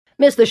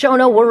Missed the show?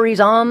 No worries.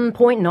 On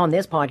point and on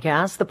this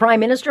podcast. The Prime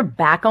Minister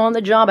back on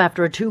the job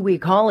after a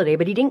 2-week holiday,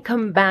 but he didn't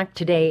come back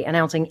today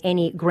announcing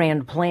any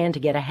grand plan to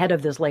get ahead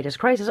of this latest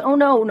crisis. Oh,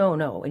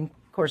 no. And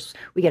of course,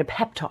 we get a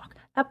pep talk.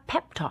 A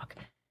pep talk.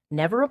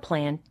 Never a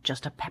plan,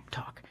 just a pep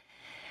talk.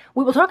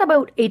 We will talk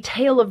about a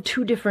tale of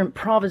two different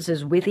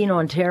provinces within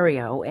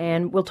Ontario,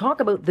 and we'll talk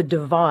about the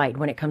divide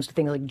when it comes to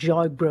things like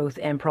job growth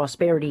and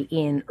prosperity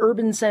in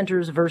urban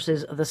centres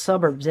versus the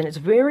suburbs. And it's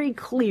very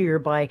clear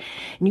by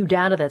new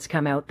data that's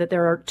come out that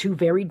there are two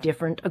very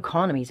different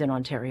economies in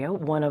Ontario.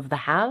 One of the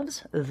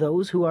haves,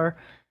 those who are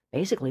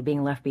basically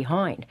being left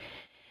behind.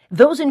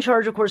 Those in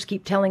charge, of course,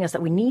 keep telling us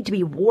that we need to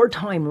be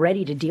wartime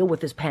ready to deal with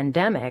this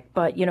pandemic.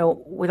 But,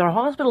 with our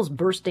hospitals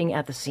bursting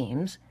at the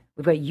seams,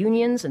 we've got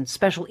unions and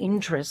special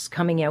interests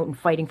coming out and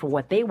fighting for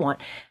what they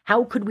want.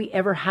 How could we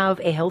ever have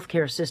a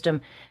healthcare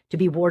system to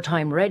be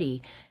wartime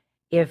ready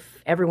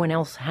if everyone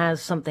else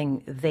has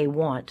something they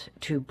want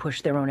to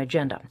push their own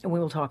agenda? And we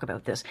will talk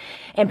about this.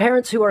 And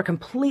parents who are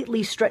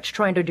completely stretched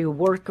trying to do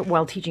work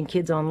while teaching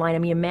kids online. I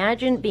mean,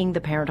 imagine being the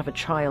parent of a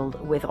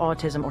child with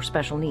autism or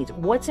special needs.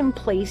 What's in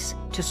place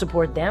to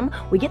support them?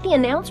 We get the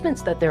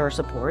announcements that there are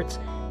supports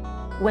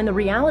when the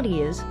reality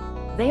is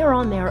they are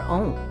on their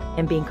own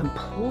and being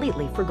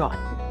completely forgotten.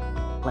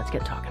 Let's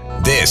get talking.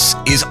 This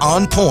is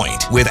On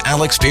Point with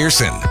Alex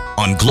Pearson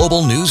on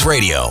Global News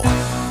Radio.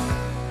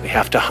 We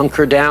have to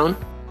hunker down.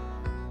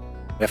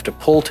 We have to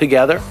pull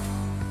together.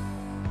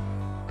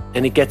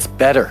 And it gets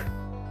better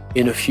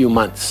in a few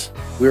months.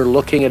 We're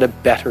looking at a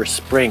better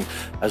spring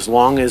as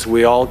long as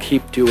we all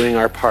keep doing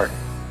our part.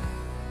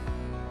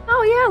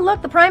 Oh, yeah,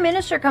 look, the Prime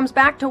Minister comes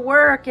back to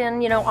work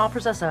and,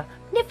 offers us a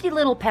nifty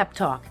little pep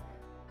talk.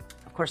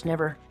 Of course,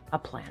 never a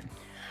plan.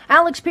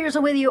 Alex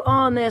Pearson with you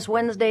on this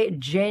Wednesday,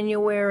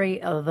 January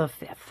the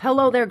 5th.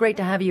 Hello there, great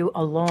to have you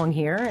along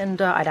here.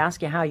 And I'd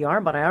ask you how you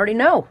are, but I already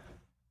know.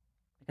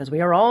 Because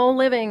we are all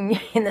living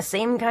in the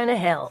same kind of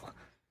hell.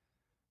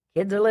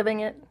 Kids are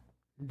living it.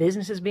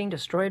 Businesses being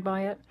destroyed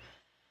by it.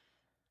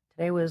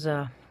 Today was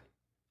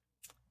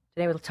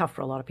tough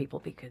for a lot of people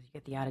because you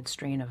get the added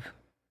strain of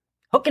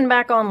hooking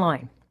back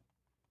online.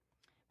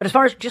 But as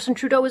far as Justin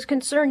Trudeau is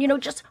concerned,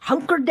 just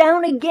hunker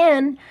down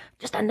again.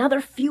 Just another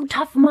few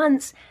tough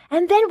months.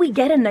 And then we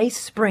get a nice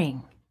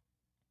spring.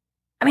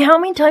 I mean, how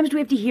many times do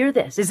we have to hear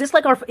this? Is this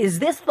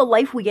the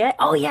life we get?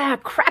 Oh yeah,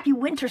 crappy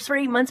winters for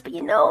 8 months, but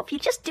if you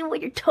just do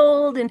what you're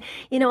told and,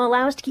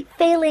 allow us to keep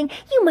failing,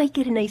 you might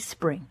get a nice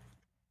spring.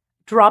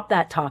 Drop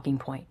that talking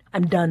point.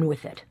 I'm done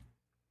with it.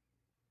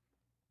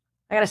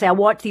 I gotta say, I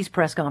watch these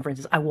press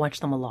conferences. I watch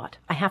them a lot.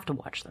 I have to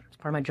watch them. It's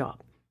part of my job.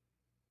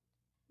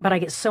 But I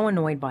get so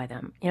annoyed by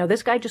them.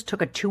 This guy just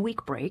took a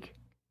 2-week break.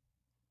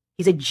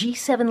 He's a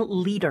G7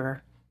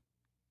 leader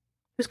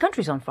whose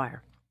country's on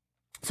fire.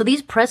 So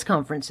these press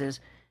conferences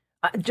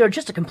are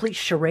just a complete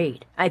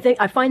charade.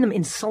 I find them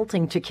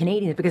insulting to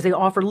Canadians because they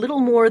offer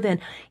little more than,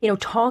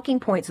 talking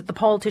points that the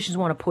politicians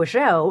want to push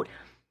out,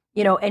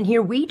 and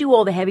here we do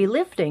all the heavy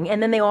lifting,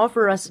 and then they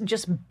offer us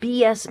just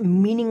BS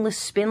meaningless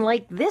spin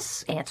like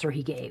this answer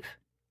he gave.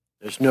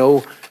 There's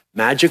no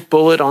magic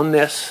bullet on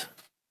this.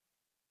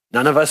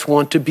 None of us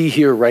want to be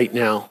here right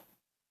now.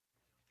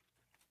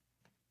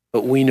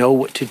 But we know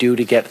what to do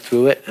to get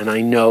through it, and I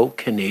know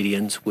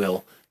Canadians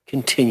will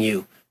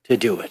continue to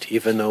do it.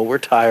 Even though we're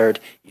tired,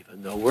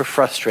 even though we're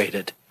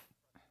frustrated,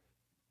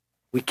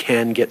 we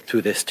can get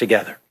through this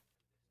together.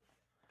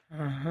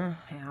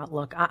 Yeah,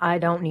 look, I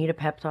don't need a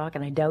pep talk,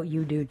 and I doubt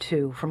you do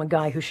too, from a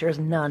guy who shares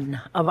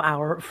none of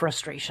our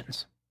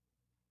frustrations.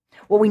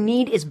 What we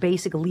need is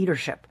basic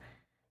leadership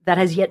that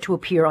has yet to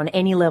appear on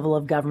any level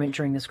of government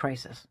during this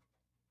crisis.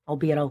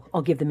 Albeit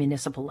I'll give the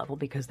municipal level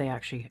because they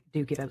actually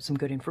do give out some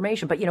good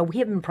information. But, we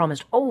have been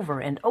promised over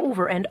and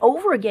over and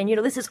over again,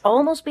 this is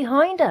almost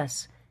behind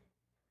us.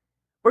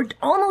 We're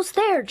almost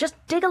there. Just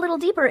dig a little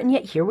deeper. And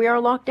yet here we are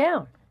locked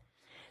down.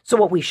 So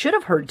what we should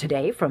have heard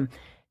today from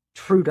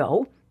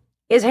Trudeau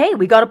is, hey,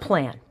 we got a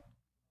plan.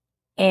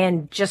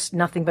 And just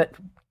nothing but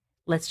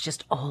let's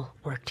just all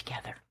work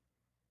together.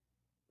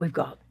 We've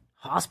got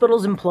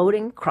hospitals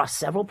imploding across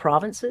several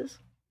provinces.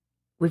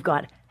 We've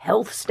got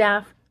health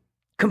staff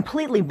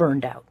completely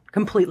burned out.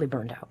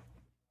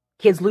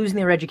 Kids losing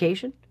their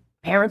education.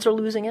 Parents are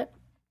losing it.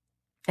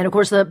 And of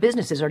course, the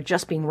businesses are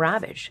just being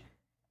ravaged.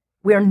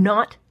 We are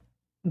not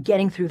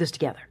getting through this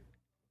together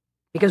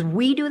because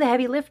we do the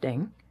heavy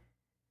lifting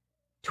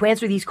to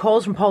answer these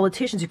calls from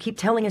politicians who keep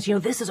telling us,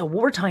 this is a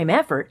wartime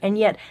effort, and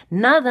yet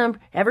none of them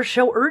ever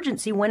show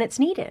urgency when it's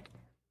needed.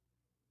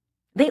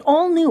 They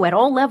all knew at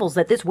all levels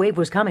that this wave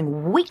was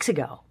coming weeks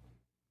ago.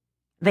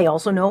 They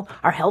also know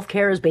our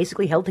healthcare is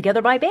basically held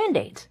together by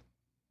Band-Aids.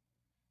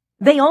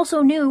 They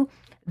also knew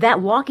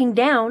that locking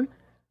down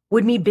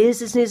would mean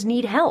businesses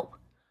need help.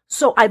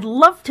 So I'd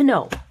love to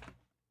know,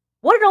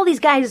 what did all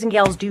these guys and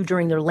gals do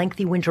during their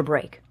lengthy winter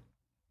break?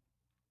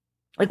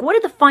 Like, what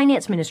did the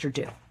finance minister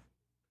do?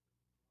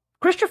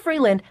 Chrystia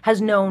Freeland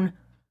has known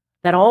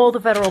that all the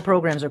federal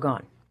programs are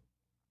gone.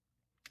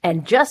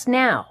 And just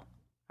now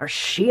are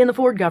she and the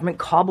Ford government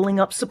cobbling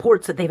up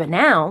supports that they've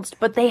announced,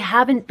 but they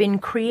haven't been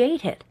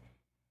created.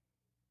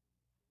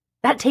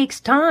 That takes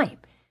time.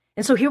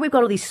 And so here we've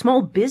got all these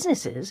small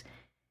businesses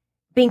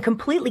being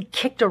completely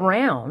kicked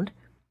around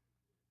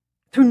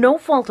through no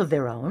fault of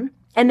their own.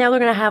 And now they're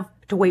going to have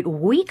to wait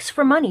weeks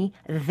for money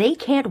they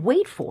can't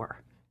wait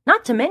for.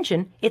 Not to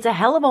mention, it's a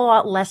hell of a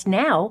lot less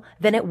now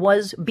than it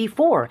was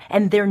before.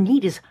 And their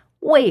need is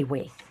way,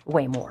 way,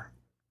 way more.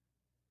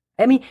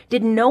 I mean,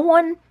 did no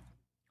one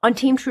on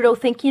Team Trudeau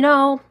think,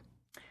 2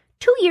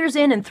 years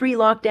in and 3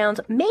 lockdowns,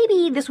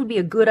 maybe this would be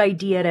a good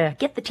idea to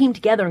get the team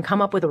together and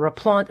come up with a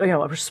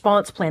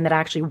response plan that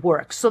actually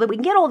works so that we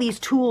can get all these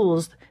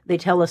tools they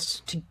tell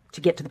us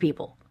to get to the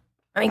people?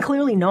 I mean,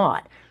 clearly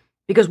not.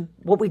 Because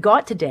what we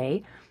got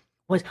today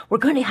was we're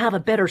going to have a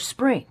better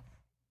spring.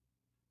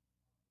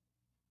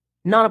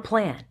 Not a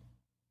plan.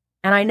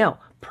 And I know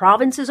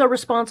provinces are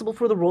responsible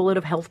for the rollout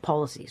of health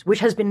policies, which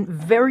has been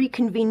very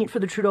convenient for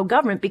the Trudeau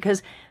government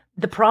because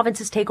the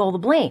provinces take all the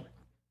blame.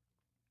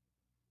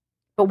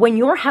 But when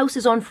your house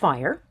is on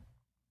fire,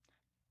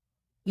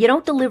 you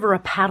don't deliver a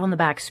pat on the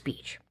back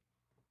speech.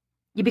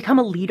 You become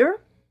a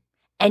leader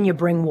and you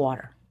bring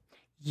water.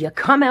 You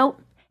come out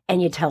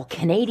and you tell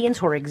Canadians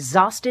who are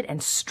exhausted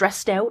and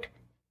stressed out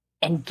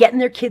and getting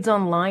their kids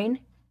online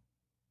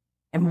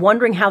and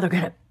wondering how they're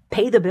going to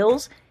pay the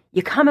bills,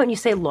 you come out and you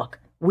say, look,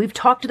 we've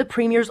talked to the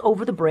premiers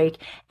over the break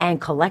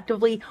and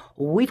collectively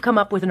we've come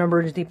up with an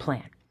emergency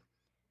plan.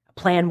 A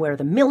plan where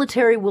the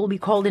military will be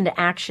called into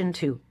action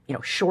to,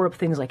 shore up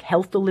things like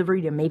health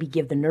delivery to maybe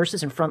give the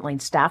nurses and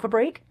frontline staff a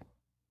break.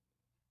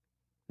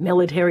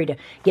 Military to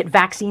get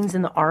vaccines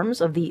in the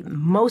arms of the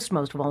most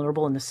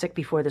vulnerable and the sick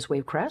before this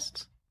wave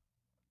crests.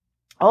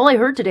 All I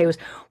heard today was,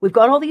 we've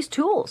got all these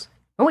tools.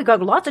 And we've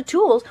got lots of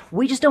tools.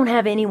 We just don't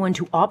have anyone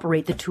to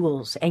operate the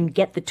tools and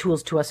get the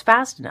tools to us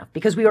fast enough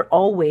because we are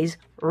always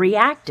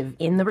reactive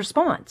in the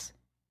response.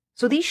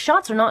 So these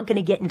shots are not going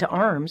to get into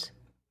arms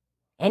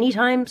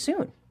anytime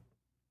soon.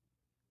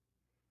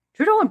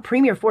 Trudeau and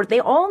Premier Ford,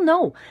 they all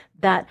know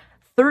that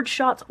third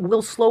shots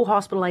will slow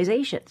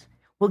hospitalizations,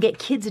 will get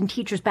kids and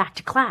teachers back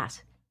to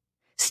class,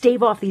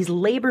 stave off these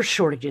labor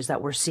shortages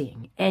that we're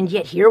seeing. And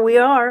yet here we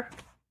are.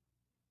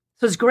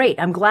 So it's great.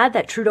 I'm glad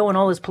that Trudeau and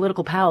all his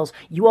political pals,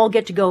 you all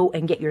get to go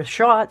and get your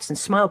shots and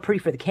smile pretty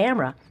for the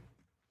camera.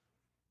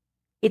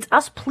 It's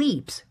us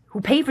plebes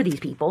who pay for these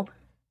people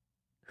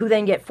who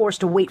then get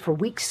forced to wait for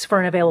weeks for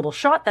an available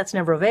shot that's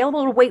never available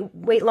or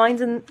wait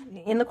lines in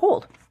the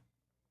cold.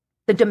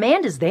 The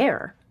demand is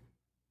there.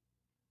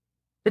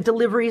 The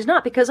delivery is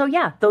not because,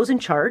 those in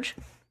charge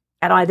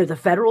at either the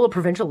federal or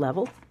provincial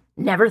level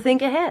never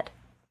think ahead.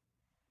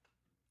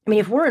 I mean,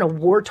 if we're in a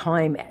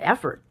wartime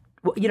effort,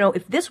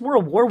 if this were a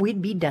war,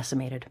 we'd be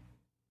decimated.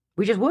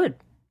 We just would.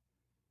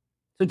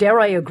 So dare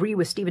I agree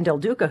with Stephen Del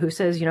Duca, who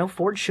says,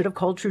 Ford should have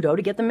called Trudeau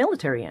to get the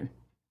military in.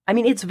 I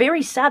mean, it's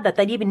very sad that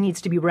even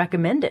needs to be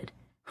recommended.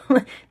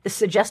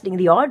 Suggesting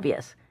the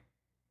obvious.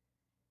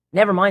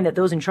 Never mind that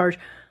those in charge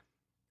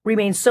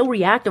remain so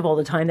reactive all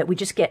the time that we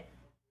just get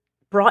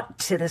brought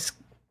to this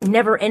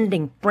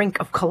never-ending brink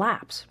of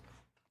collapse.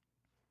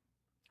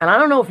 And I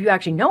don't know if you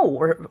actually know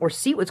or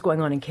see what's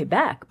going on in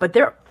Quebec, but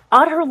their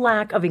utter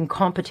lack of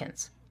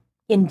incompetence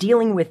in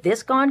dealing with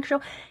this gong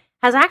show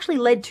has actually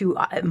led to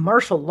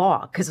martial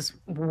law. Because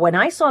when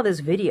I saw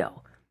this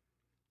video,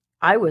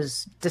 I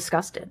was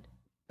disgusted.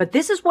 But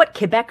this is what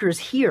Quebecers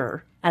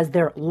hear as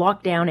they're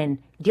locked down and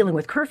dealing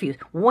with curfews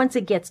once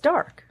it gets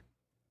dark.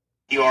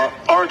 You are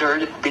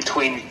ordered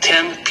between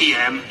 10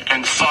 p.m.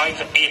 and 5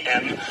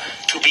 a.m.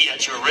 to be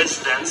at your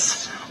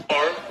residence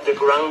or the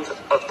ground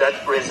of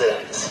that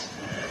residence.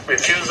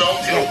 Refusal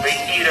to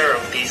obey either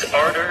of these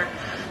orders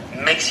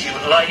makes you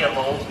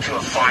liable to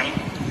a fine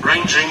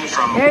ranging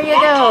from There you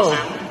go.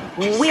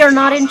 We are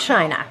not in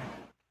China.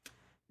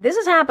 This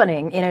is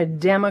happening in a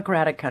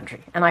democratic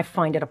country, and I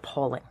find it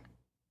appalling.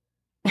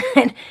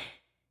 And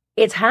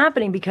it's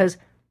happening because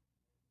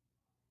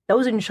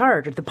those in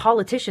charge, the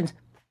politicians,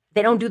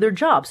 they don't do their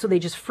job, so they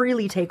just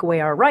freely take away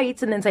our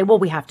rights and then say, well,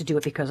 we have to do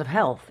it because of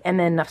health. And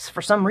then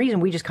for some reason,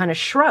 we just kind of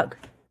shrug.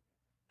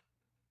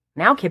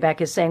 Now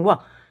Quebec is saying,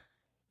 well,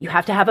 you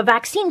have to have a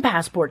vaccine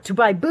passport to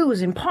buy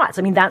booze and pots.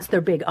 I mean, that's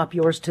their big up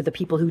yours to the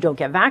people who don't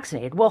get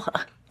vaccinated. Well,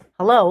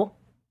 hello?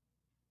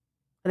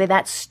 Are they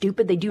that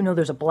stupid? They do know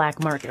there's a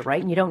black market,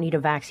 right? And you don't need a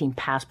vaccine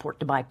passport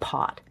to buy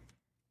pot.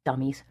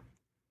 Dummies.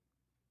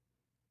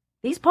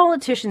 These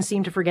politicians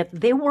seem to forget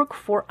that they work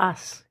for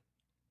us.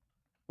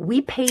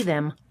 We pay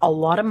them a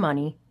lot of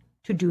money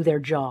to do their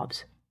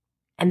jobs,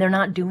 and they're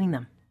not doing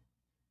them.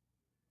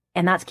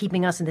 And that's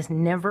keeping us in this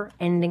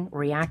never-ending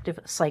reactive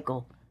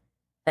cycle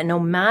that no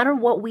matter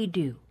what we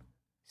do,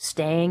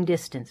 staying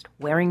distanced,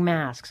 wearing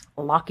masks,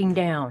 locking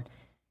down,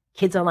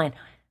 kids online,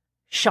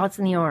 shots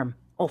in the arm,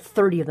 all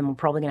 30 of them are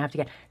probably going to have to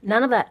get.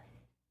 None of that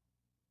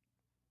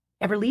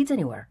ever leads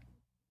anywhere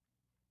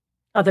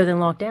other than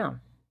lockdown,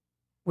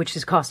 which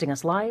is costing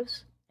us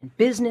lives and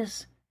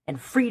business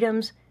and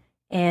freedoms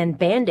and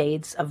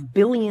band-aids of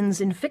billions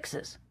in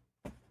fixes.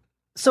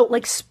 So,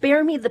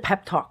 spare me the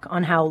pep talk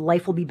on how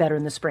life will be better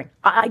in the spring.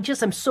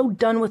 I'm so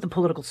done with the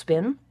political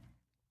spin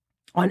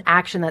on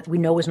action that we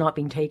know is not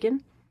being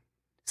taken.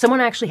 Someone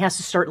actually has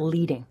to start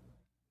leading.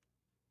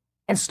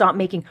 and stop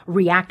making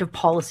reactive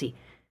policy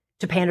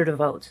to pander to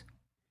votes.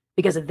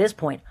 Because at this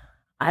point,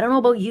 I don't know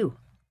about you,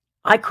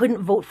 I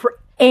couldn't vote for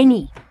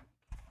any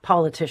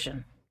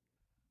politician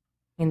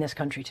in this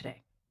country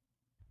today.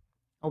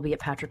 Albeit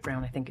Patrick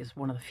Brown, I think, is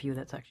one of the few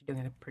that's actually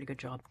doing a pretty good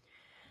job.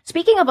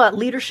 Speaking of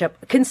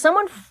leadership, can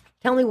someone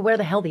tell me where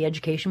the hell the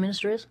education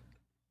minister is?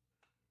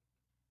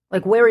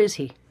 Like, where is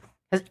he?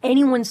 Has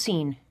anyone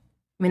seen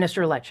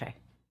Minister Lecce?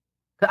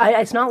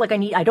 It's not like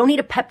I don't need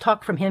a pep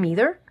talk from him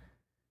either.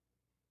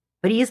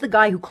 But he is the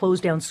guy who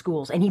closed down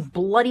schools, and he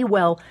bloody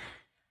well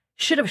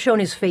should have shown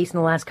his face in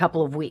the last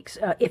couple of weeks,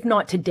 if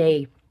not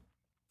today,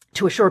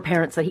 to assure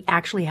parents that he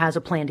actually has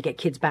a plan to get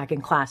kids back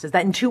in classes,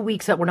 that in 2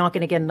 weeks that we're not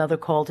going to get another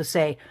call to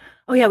say,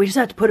 oh yeah, we just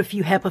have to put a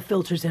few HEPA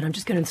filters in, I'm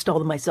just going to install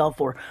them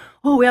myself, or,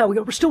 oh yeah,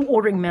 we're still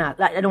ordering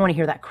math. I don't want to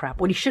hear that crap.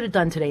 What he should have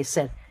done today is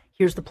said,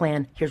 here's the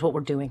plan, here's what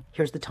we're doing,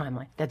 here's the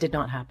timeline. That did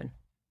not happen.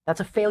 That's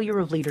a failure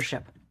of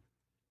leadership.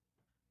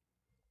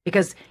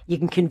 Because you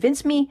can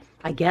convince me,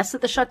 I guess,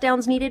 that the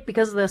shutdown's needed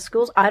because of the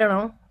schools. I don't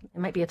know.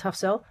 It might be a tough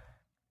sell.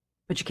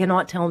 But you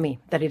cannot tell me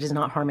that it is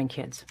not harming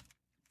kids.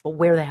 But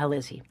where the hell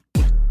is he?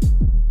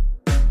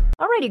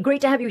 Alrighty, great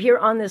to have you here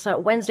on this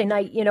Wednesday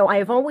night. You know, I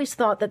have always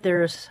thought that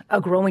there's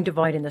a growing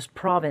divide in this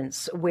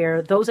province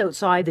where those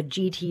outside the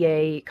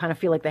GTA kind of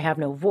feel like they have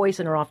no voice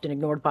and are often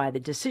ignored by the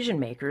decision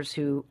makers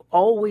who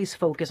always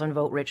focus on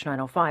Vote Rich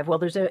 905. Well,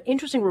 there's an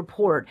interesting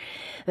report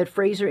that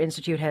Fraser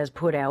Institute has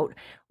put out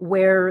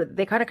where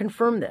they kind of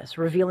confirm this,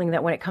 revealing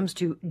that when it comes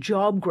to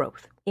job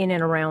growth in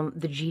and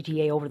around the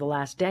GTA over the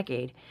last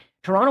decade,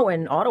 Toronto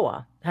and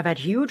Ottawa have had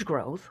huge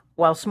growth,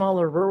 while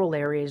smaller rural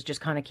areas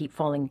just kind of keep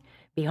falling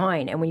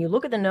behind. And when you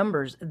look at the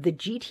numbers, the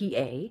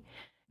GTA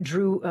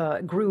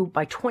grew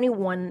by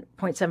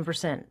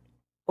 21.7%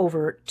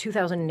 over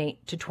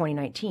 2008 to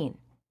 2019.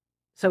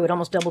 So it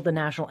almost doubled the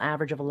national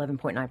average of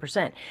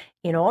 11.9%.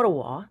 In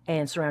Ottawa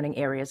and surrounding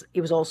areas,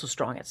 it was also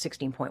strong at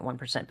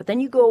 16.1%. But then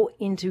you go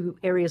into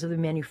areas of the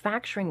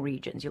manufacturing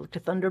regions. You look to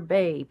Thunder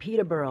Bay,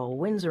 Peterborough,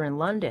 Windsor, and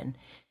London,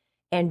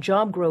 and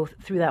job growth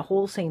through that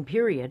whole same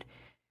period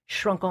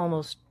shrunk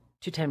almost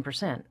to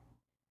 10%.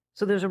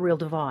 So there's a real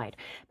divide.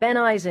 Ben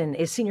Eisen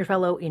is Senior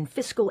Fellow in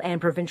Fiscal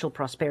and Provincial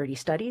Prosperity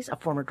Studies, a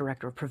former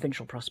Director of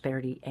Provincial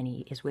Prosperity, and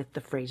he is with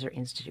the Fraser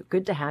Institute.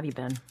 Good to have you,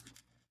 Ben.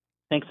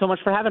 Thanks so much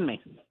for having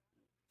me.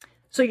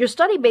 So your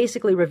study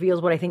basically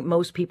reveals what I think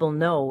most people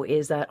know,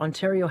 is that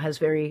Ontario has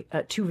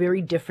two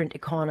very different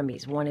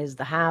economies. One is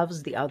the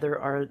haves, the other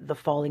are the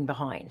falling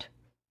behind.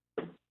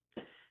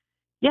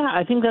 Yeah,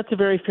 I think that's a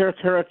very fair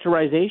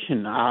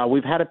characterization.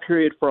 We've had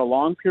for a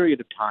long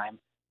period of time,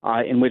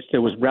 in which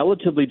there was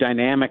relatively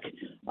dynamic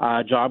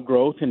job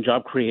growth and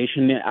job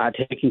creation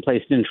taking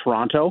place in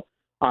Toronto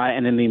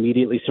and in the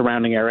immediately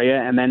surrounding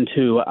area, and then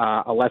to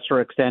a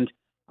lesser extent,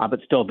 but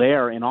still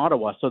there in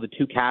Ottawa, so the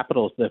two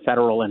capitals, the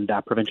federal and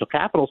provincial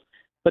capitals.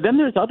 But then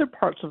there's other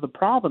parts of the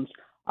province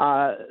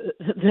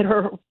that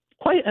are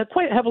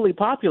quite heavily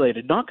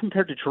populated, not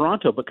compared to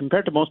Toronto, but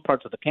compared to most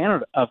parts of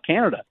Canada.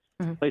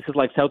 Mm-hmm. Places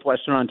like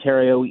southwestern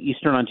Ontario,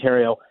 eastern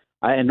Ontario,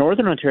 and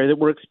northern Ontario that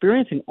were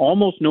experiencing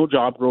almost no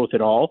job growth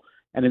at all.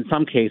 And in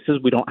some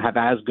cases, we don't have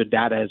as good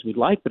data as we'd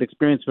like, but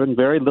experiencing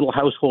very little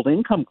household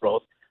income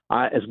growth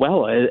as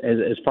well,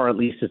 as far at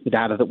least as the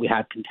data that we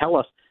have can tell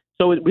us.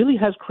 So it really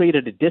has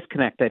created a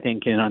disconnect, I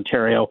think, in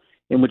Ontario,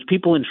 in which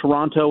people in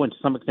Toronto and to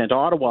some extent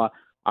Ottawa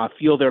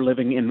feel they're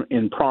living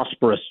in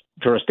prosperous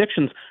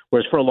jurisdictions,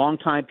 whereas for a long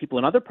time, people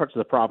in other parts of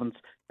the province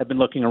have been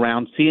looking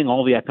around, seeing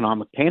all the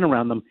economic pain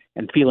around them,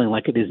 and feeling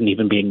like it isn't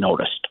even being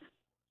noticed.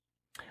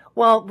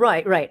 Well,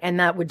 right.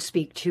 And that would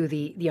speak to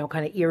the,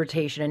 kind of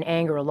irritation and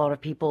anger a lot of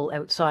people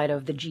outside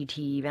of the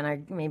GT,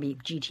 and maybe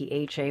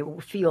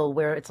GTHA feel,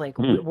 where it's like,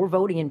 we're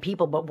voting in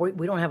people, but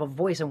we don't have a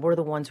voice, and we're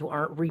the ones who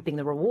aren't reaping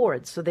the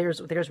rewards. So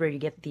there's where you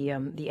get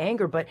the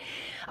anger. But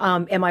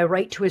am I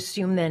right to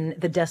assume then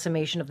the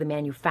decimation of the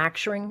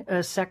manufacturing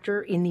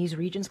sector in these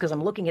regions? Because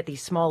I'm looking at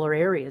these smaller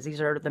areas. These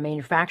are the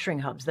manufacturing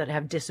hubs that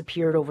have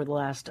disappeared over the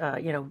last,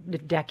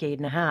 decade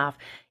and a half.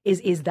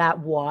 Is that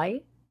why?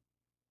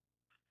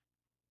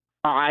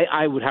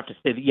 I would have to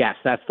say that, yes,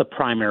 that's the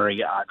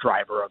primary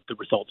driver of the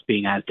results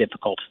being as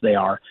difficult as they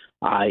are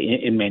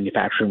in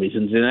manufacturing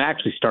regions. And it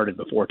actually started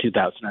before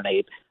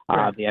 2008.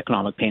 Right. The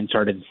economic pain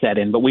started to set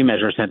in, but we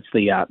measure since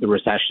the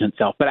recession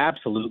itself. But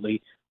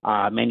absolutely,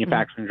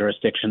 manufacturing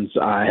jurisdictions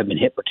have been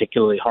hit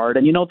particularly hard.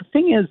 And, the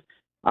thing is,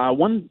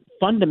 one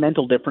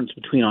fundamental difference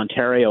between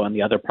Ontario and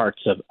the other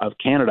parts of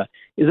Canada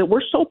is that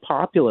we're so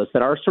populous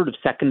that our sort of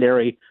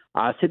secondary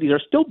cities are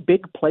still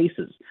big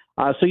places.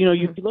 So,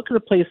 if you look at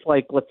a place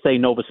like, let's say,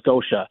 Nova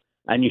Scotia,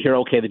 and you hear,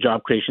 okay, the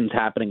job creation is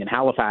happening in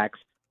Halifax,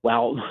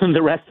 well,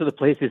 the rest of the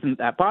place isn't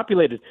that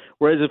populated.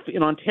 Whereas if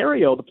in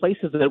Ontario, the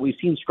places that we've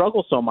seen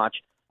struggle so much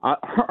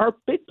are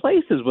big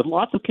places with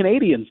lots of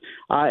Canadians.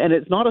 And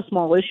it's not a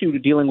small issue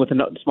dealing with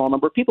a small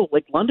number of people.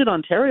 Like London,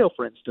 Ontario,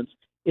 for instance,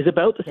 is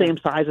about the same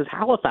size as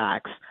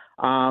Halifax.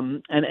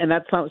 And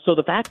that's not, so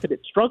the fact that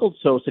it struggled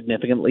so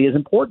significantly is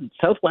important.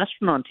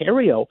 Southwestern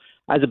Ontario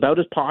is about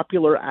as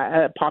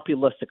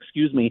populous,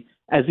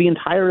 as the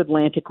entire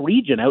Atlantic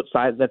region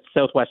that's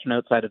southwestern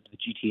outside of the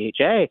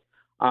GTHA.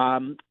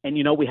 And,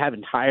 we have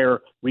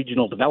entire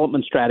regional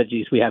development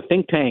strategies. We have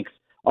think tanks,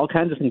 all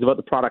kinds of things about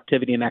the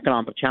productivity and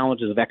economic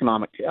challenges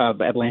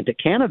of Atlantic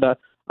Canada,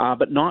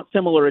 but not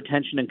similar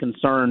attention and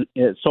concern,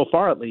 so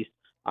far at least,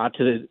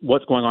 to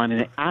what's going on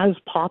in as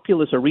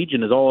populous a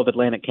region as all of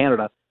Atlantic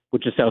Canada,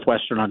 which is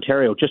southwestern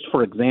Ontario. Just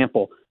for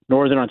example,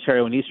 northern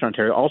Ontario and eastern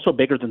Ontario, also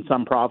bigger than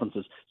some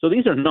provinces. So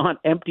these are not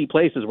empty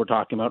places we're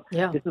talking about.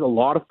 Yeah. This is a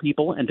lot of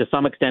people, and to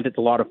some extent it's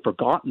a lot of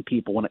forgotten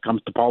people when it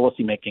comes to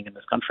policy making in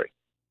this country.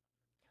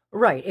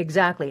 Right,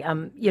 exactly.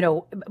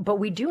 But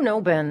we do know,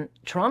 Ben,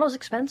 Toronto's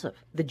expensive.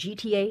 The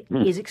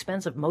GTA is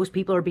expensive. Most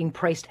people are being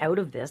priced out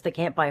of this. They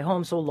can't buy a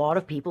home. So a lot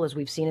of people, as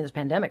we've seen in this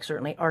pandemic,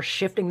 certainly are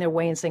shifting their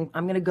way and saying,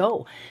 I'm going to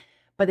go.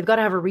 But they've got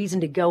to have a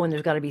reason to go, and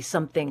there's got to be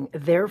something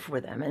there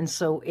for them. And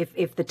so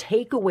if the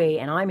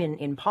takeaway, and I'm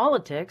in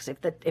politics,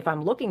 if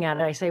I'm looking at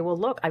it, I say, well,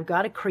 look, I've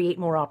got to create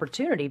more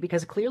opportunity,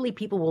 because clearly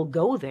people will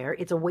go there.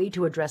 It's a way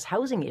to address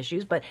housing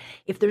issues. But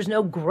if there's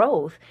no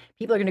growth,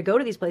 people are going to go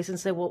to these places and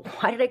say, well,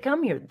 why did I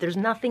come here? There's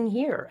nothing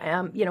here.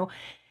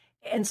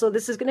 And so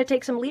this is going to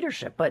take some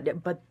leadership.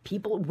 But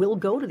people will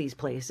go to these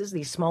places,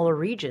 these smaller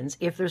regions,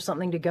 if there's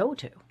something to go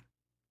to.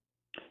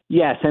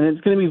 Yes, and it's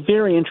going to be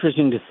very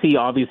interesting to see,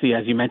 obviously,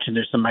 as you mentioned,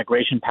 there's some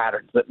migration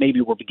patterns that maybe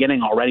were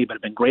beginning already but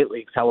have been greatly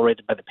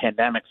accelerated by the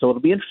pandemic. So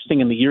it'll be interesting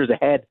in the years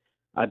ahead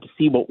to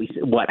see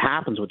what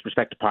happens with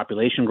respect to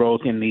population growth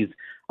in these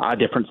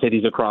different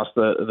cities across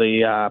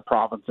the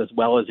province, as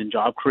well as in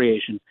job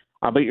creation.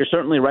 But you're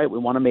certainly right. We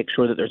want to make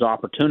sure that there's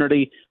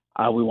opportunity.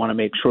 We want to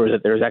make sure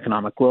that there's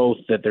economic growth,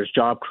 that there's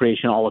job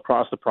creation all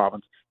across the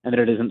province, and that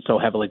it isn't so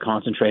heavily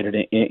concentrated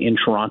in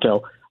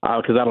Toronto,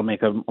 because that'll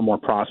make a more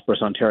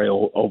prosperous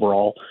Ontario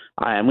overall.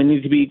 And we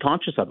need to be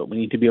conscious of it. We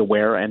need to be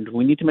aware, and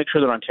we need to make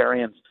sure that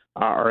Ontarians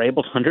are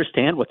able to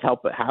understand what's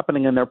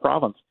happening in their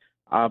province,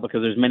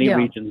 because there's many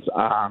regions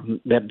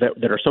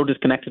that are so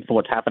disconnected from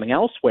what's happening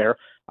elsewhere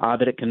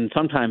that it can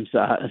sometimes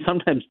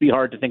be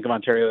hard to think of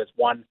Ontario as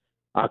one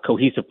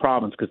cohesive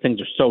province, because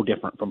things are so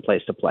different from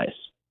place to place.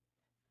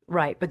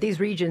 Right, but these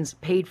regions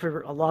paid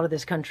for a lot of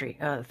this country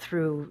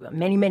through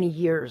many, many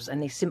years,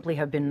 and they simply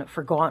have been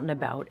forgotten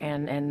about.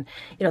 And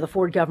the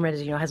Ford government,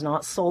 has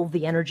not solved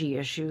the energy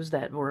issues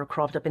that were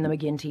cropped up in the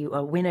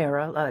McGuinty Win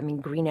era.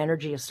 Green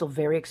energy is still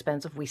very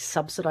expensive. We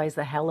subsidize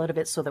the hell out of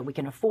it so that we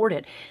can afford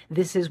it.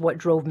 This is what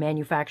drove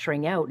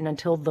manufacturing out, and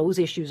until those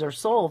issues are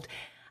solved,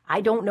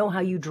 I don't know how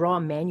you draw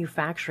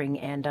manufacturing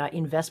and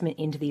investment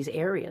into these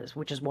areas,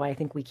 which is why I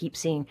think we keep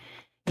seeing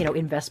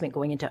investment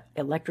going into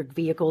electric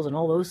vehicles and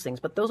all those things,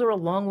 but those are a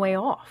long way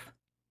off.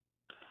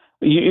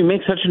 You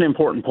make such an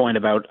important point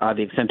about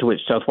the extent to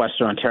which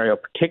southwestern Ontario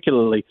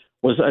particularly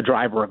was a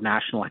driver of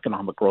national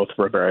economic growth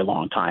for a very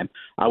long time.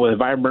 With a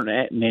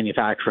vibrant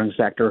manufacturing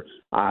sector,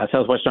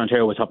 southwestern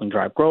Ontario was helping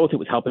drive growth. It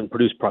was helping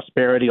produce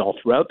prosperity all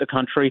throughout the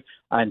country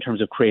in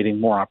terms of creating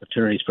more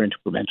opportunities for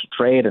interprovincial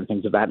trade and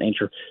things of that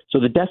nature. So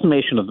the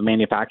decimation of the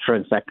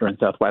manufacturing sector in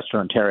southwestern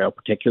Ontario,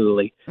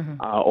 particularly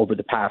over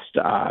the past,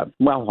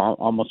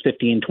 almost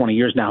 15, 20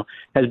 years now,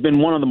 has been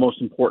one of the most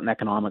important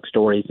economic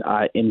stories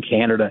in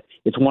Canada.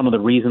 It's one of the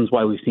reasons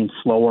why we've seen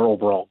slower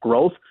overall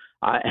growth.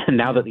 And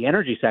now that the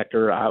energy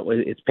sector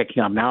is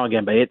picking up now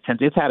again, but since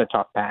it's had a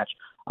tough patch,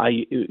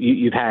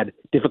 you've had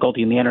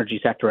difficulty in the energy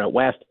sector out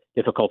west,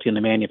 difficulty in the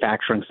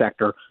manufacturing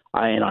sector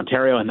in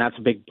Ontario, and that's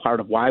a big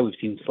part of why we've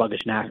seen sluggish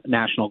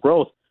national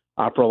growth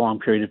for a long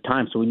period of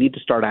time. So we need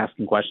to start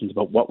asking questions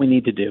about what we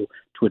need to do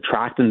to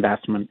attract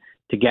investment,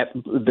 to get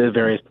the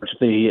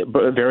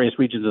various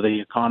regions of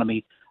the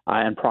economy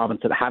and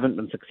province that haven't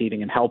been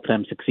succeeding and help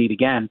them succeed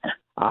again.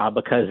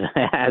 Because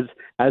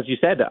as you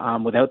said,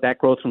 without that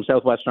growth from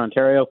southwestern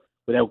Ontario,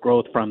 without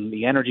growth from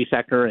the energy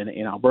sector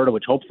in Alberta,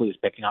 which hopefully is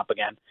picking up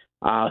again,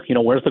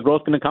 where's the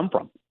growth going to come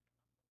from?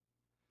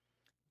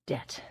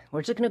 Debt.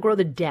 We're just going to grow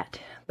the debt.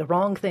 The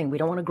wrong thing. We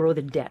don't want to grow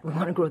the debt. We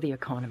want to grow the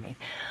economy.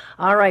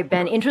 All right,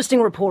 Ben,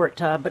 interesting report,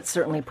 but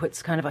certainly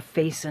puts kind of a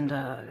face and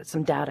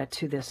some data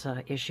to this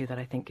issue that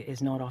I think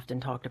is not often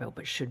talked about,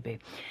 but should be.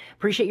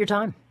 Appreciate your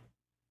time.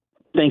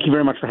 Thank you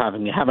very much for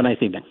having me. Have a nice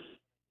evening.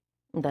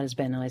 That is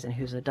Ben Eisen,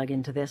 who's dug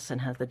into this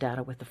and has the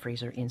data with the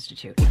Fraser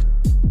Institute.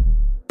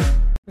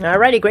 All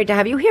righty, great to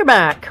have you here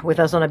back with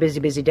us on a busy,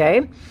 busy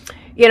day.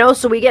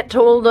 So we get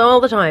told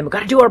all the time, we've got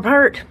to do our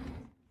part.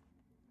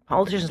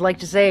 Politicians like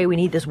to say we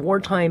need this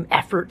wartime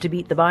effort to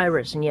beat the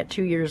virus, and yet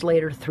 2 years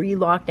later, 3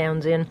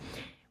 lockdowns in,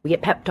 we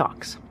get pep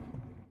talks.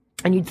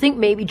 And you'd think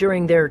maybe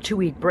during their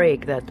 2-week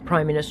break that the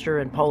Prime Minister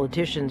and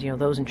politicians,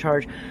 those in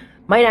charge,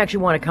 might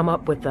actually want to come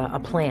up with a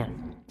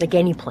plan, like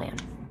any plan.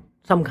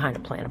 Some kind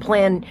of plan. A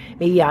plan,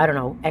 maybe,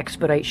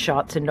 expedite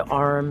shots into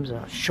arms,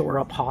 shore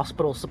up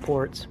hospital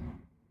supports,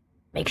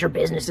 make sure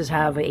businesses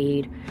have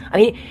aid.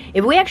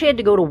 If we actually had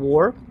to go to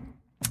war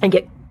and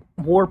get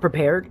war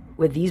prepared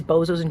with these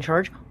bozos in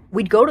charge,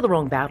 we'd go to the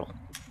wrong battle.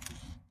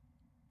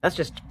 That's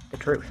just the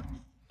truth.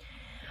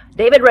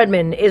 David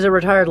Redman is a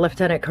retired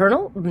lieutenant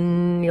colonel,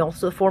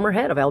 also the former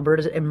head of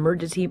Alberta's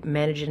Emergency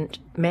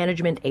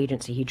Management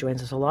Agency. He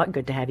joins us a lot.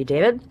 Good to have you,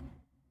 David.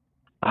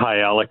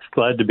 Hi, Alex.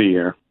 Glad to be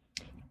here.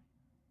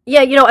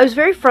 Yeah, I was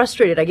very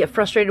frustrated. I get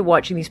frustrated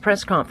watching these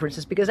press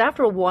conferences because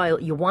after a while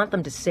you want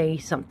them to say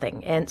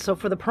something. And so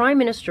for the Prime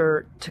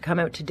Minister to come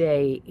out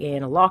today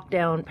in a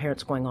lockdown,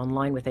 parents going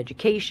online with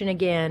education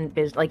again,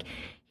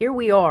 here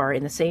we are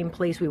in the same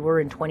place we were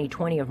in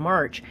 2020 of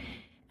March.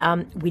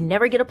 We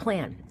never get a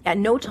plan. At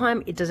no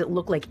time does it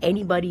look like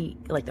anybody,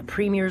 like the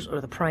premiers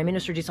or the Prime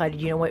Minister,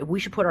 decided, you know what, we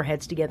should put our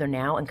heads together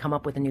now and come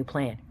up with a new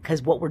plan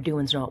because what we're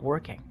doing is not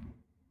working.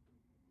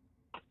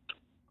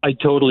 I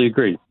totally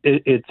agree.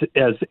 It's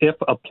as if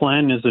a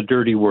plan is a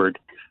dirty word.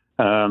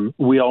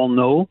 We all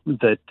know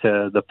that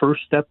the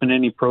first step in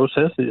any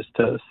process is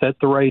to set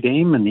the right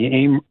aim, and the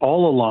aim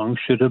all along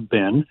should have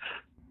been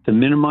to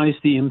minimize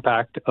the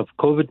impact of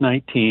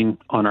COVID-19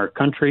 on our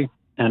country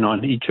and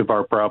on each of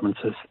our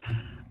provinces.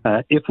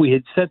 If we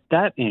had set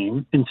that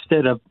aim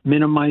instead of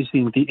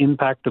minimizing the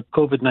impact of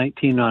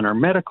COVID-19 on our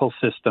medical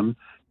system,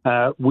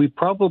 we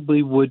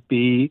probably would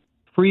be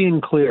free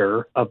and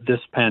clear of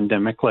this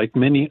pandemic like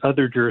many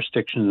other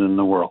jurisdictions in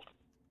the world.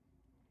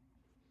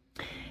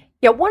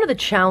 Yeah, one of the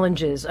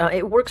challenges,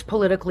 it works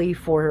politically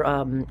for,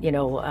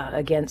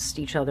 against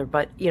each other.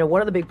 But,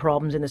 one of the big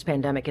problems in this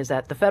pandemic is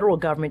that the federal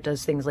government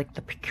does things like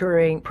the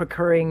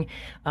procuring,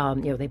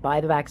 they buy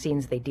the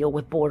vaccines, they deal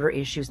with border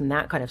issues and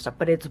that kind of stuff.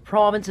 But it's the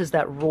provinces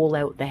that roll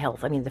out the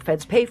health. I mean, the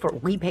feds pay for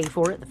it. We pay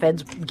for it. The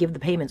feds give the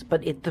payments.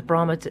 But it's the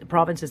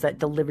provinces that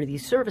deliver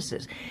these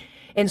services.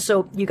 And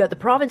so you got the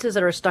provinces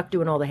that are stuck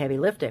doing all the heavy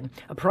lifting.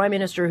 A prime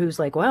minister who's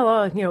like,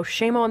 well,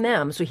 shame on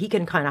them. So he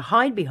can kind of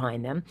hide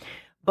behind them.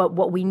 But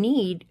what we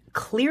need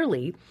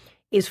clearly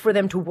is for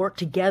them to work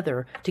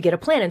together to get a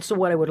plan. And so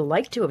what I would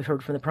like to have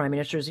heard from the Prime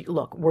Minister is,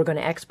 look, we're going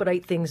to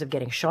expedite things of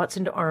getting shots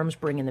into arms,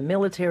 bring in the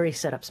military,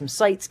 set up some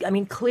sites. I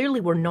mean, clearly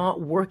we're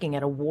not working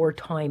at a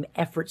wartime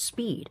effort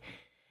speed.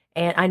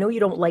 And I know you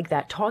don't like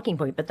that talking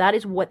point, but that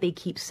is what they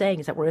keep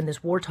saying, is that we're in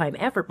this wartime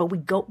effort, but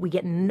we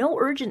get no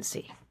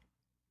urgency.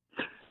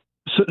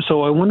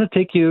 So I want to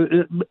take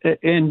you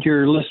and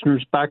your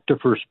listeners back to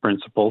first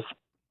principles.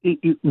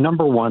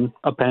 Number one,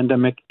 a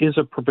pandemic is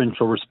a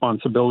provincial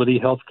responsibility,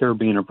 healthcare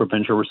being a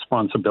provincial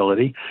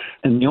responsibility.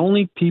 And the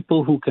only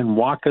people who can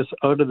walk us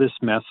out of this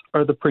mess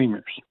are the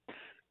premiers.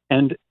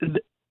 And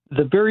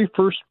the very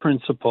first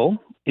principle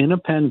in a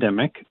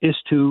pandemic is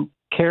to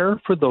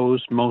care for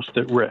those most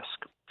at risk.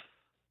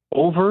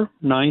 Over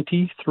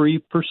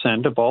 93%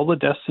 of all the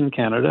deaths in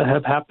Canada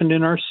have happened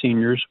in our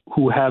seniors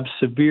who have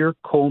severe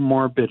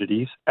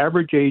comorbidities,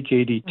 average age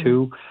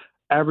 82,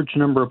 average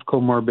number of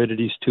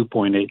comorbidities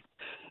 2.8.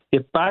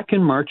 If back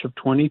in March of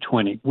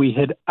 2020, we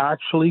had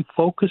actually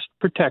focused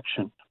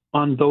protection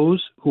on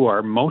those who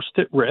are most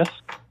at risk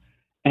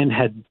and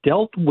had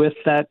dealt with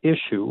that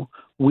issue,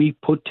 we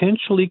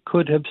potentially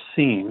could have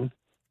seen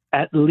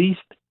at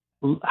least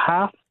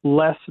half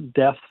less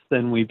deaths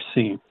than we've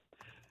seen.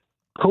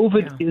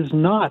 COVID is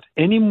not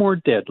any more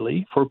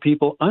deadly for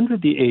people under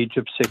the age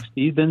of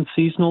 60 than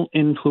seasonal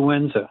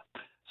influenza.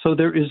 So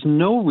there is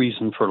no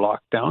reason for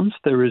lockdowns.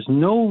 There is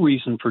no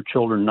reason for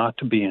children not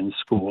to be in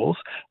schools.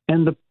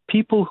 And the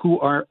people who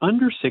are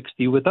under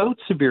 60 without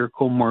severe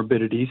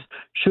comorbidities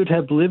should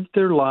have lived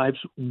their lives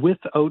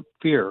without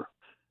fear.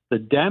 The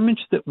damage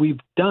that we've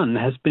done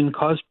has been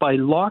caused by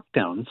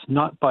lockdowns,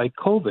 not by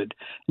COVID.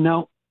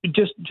 Now,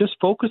 just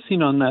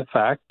focusing on that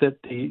fact that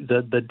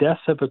the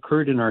deaths have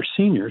occurred in our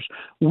seniors,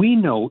 we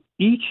know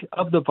each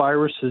of the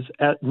viruses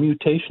at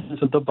mutations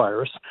of the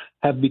virus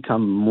have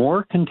become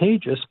more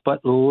contagious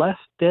but less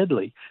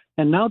deadly.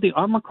 And now the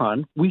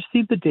Omicron, we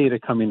see the data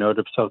coming out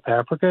of South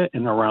Africa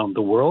and around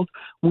the world.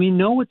 We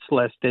know it's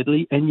less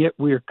deadly, and yet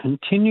we're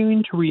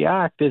continuing to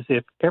react as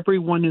if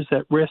everyone is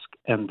at risk,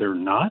 and they're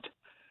not.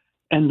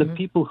 And the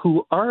people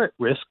who are at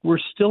risk, we're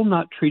still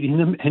not treating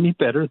them any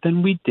better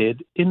than we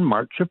did in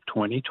March of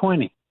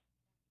 2020.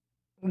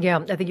 Yeah,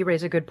 I think you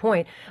raise a good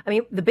point. I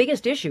mean, the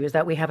biggest issue is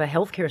that we have a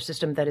healthcare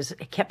system that is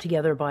kept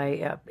together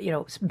by,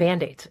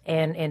 Band-Aids.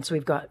 And so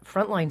we've got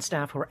frontline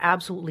staff who are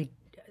absolutely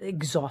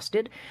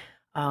exhausted.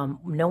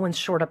 No one's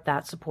shored up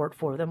that support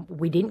for them.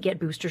 We didn't get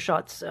booster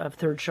shots of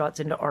third shots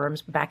into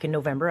arms back in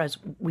November, as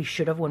we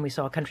should have when we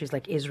saw countries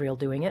like Israel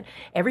doing it.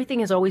 Everything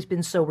has always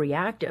been so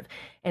reactive.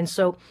 And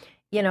so,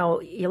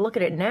 you look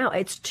at it now,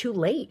 it's too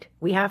late.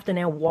 We have to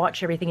now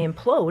watch everything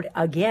implode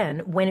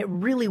again when it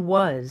really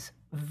was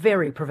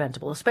very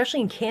preventable,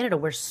 especially in Canada,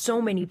 where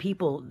so many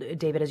people,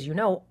 David, as you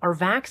know, are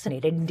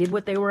vaccinated and did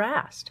what they were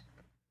asked.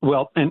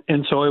 Well,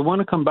 and so I want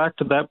to come back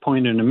to that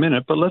point in a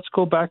minute, but let's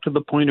go back to the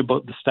point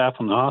about the staff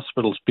in the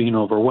hospitals being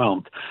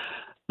overwhelmed.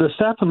 The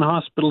staff in the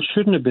hospitals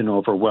shouldn't have been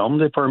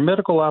overwhelmed if our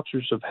medical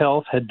officers of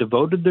health had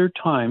devoted their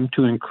time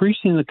to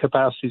increasing the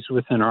capacities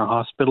within our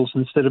hospitals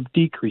instead of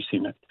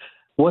decreasing it.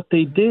 What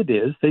they did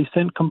is they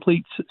sent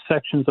complete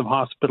sections of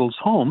hospitals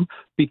home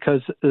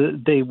because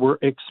they were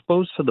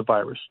exposed to the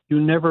virus. You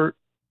never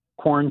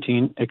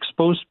quarantine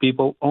exposed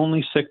people,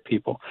 only sick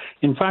people.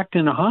 In fact,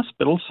 in a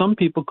hospital, some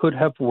people could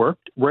have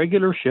worked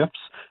regular shifts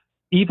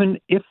even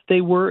if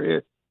they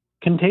were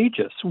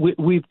contagious.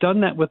 We've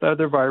done that with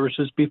other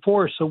viruses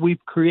before, so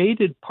we've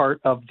created part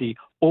of the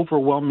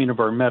overwhelming of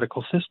our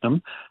medical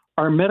system.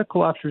 Our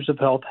medical officers of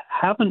health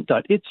haven't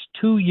done. It's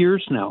 2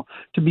 years now.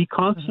 To be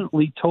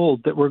constantly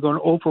told that we're going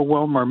to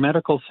overwhelm our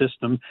medical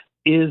system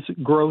is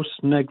gross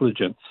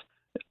negligence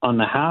on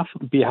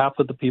behalf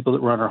of the people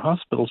that run our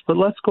hospitals. But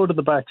let's go to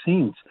the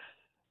vaccines.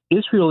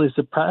 Israel is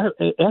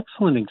an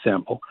excellent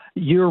example.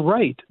 You're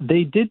right.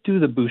 They did do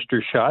the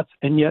booster shots,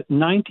 and yet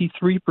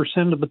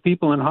 93% of the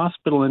people in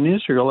hospital in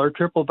Israel are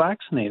triple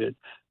vaccinated.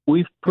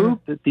 We've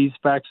proved that these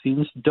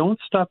vaccines don't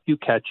stop you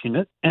catching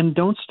it and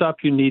don't stop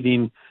you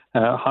needing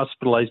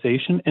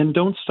hospitalization and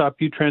don't stop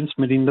you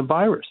transmitting the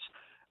virus.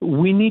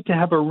 We need to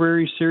have a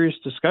very serious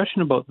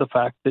discussion about the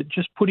fact that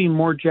just putting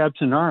more jabs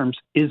in arms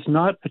is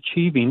not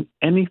achieving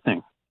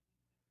anything.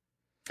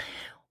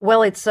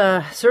 Well, it's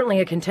certainly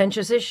a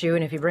contentious issue,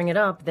 and if you bring it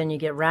up, then you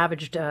get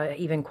ravaged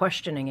even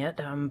questioning it.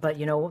 But,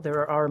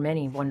 there are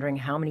many wondering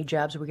how many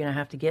jabs are we going to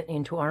have to get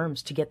into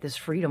arms to get this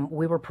freedom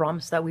we were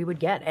promised that we would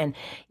get. And,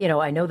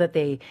 I know that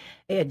they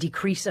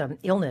decrease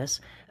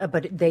illness,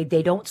 but they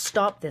don't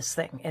stop this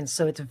thing. And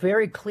so it's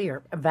very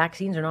clear,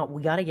 vaccines or not,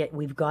 we've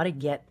got to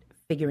get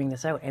figuring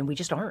this out, and we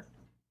just aren't.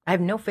 I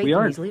have no faith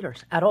in these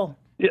leaders at all.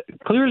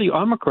 Clearly,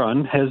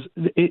 Omicron's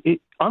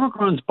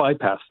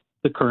bypassed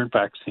the current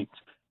vaccines.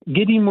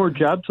 Getting more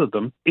jabs of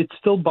them, it's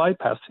still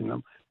bypassing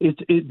them.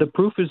 The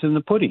proof is in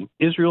the pudding.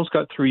 Israel's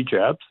got 3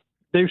 jabs.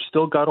 They've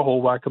still got a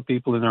whole whack of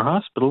people in their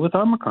hospital with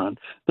Omicron.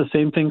 The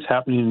same thing's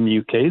happening in the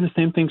UK. The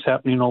same thing's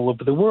happening all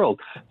over the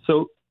world.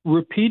 So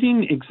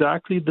repeating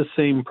exactly the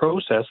same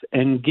process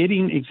and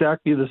getting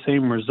exactly the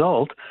same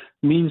result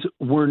means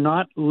we're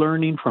not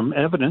learning from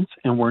evidence,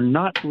 and we're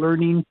not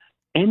learning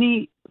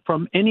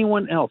from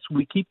anyone else.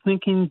 We keep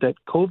thinking that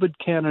COVID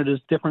Canada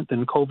is different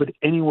than COVID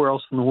anywhere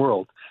else in the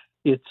world.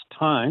 It's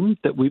time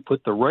that we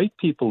put the right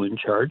people in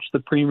charge.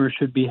 The Premier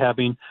should be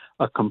having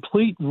a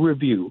complete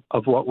review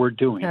of what we're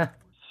doing.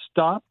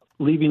 Stop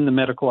leaving the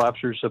medical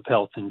officers of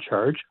health in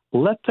charge.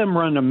 Let them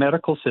run a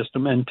medical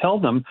system and tell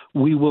them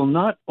we will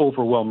not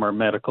overwhelm our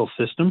medical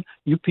system.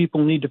 You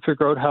people need to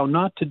figure out how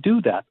not to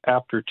do that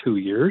after 2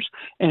 years,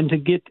 and to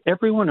get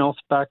everyone else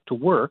back to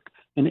work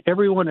and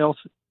everyone else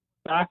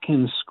back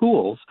in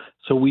schools,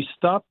 so we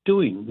stop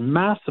doing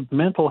massive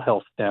mental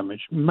health damage,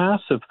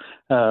 massive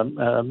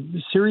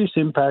serious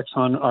impacts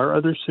on our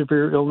other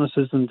severe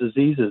illnesses and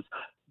diseases,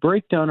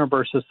 breakdown of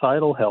our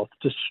societal health,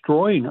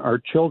 destroying our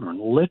children,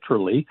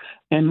 literally,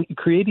 and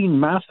creating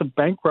massive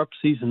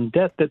bankruptcies and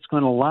debt that's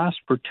going to last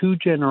for 2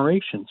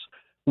 generations.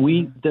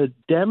 The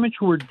damage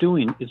we're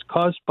doing is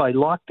caused by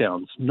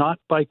lockdowns, not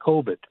by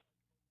COVID.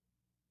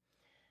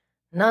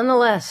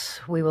 Nonetheless,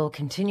 we will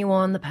continue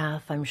on the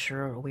path I'm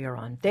sure we are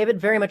on.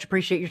 David, very much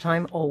appreciate your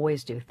time.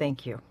 Always do.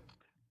 Thank you.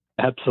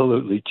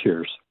 Absolutely.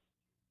 Cheers.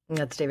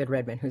 That's David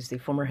Redman, who's the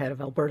former head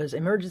of Alberta's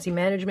Emergency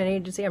Management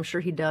Agency. I'm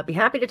sure he'd be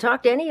happy to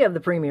talk to any of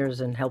the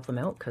premiers and help them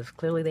out, because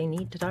clearly they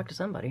need to talk to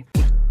somebody.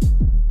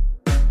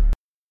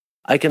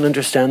 I can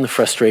understand the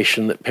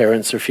frustration that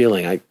parents are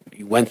feeling. I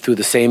went through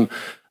the same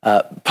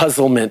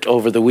puzzlement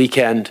over the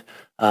weekend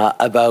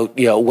about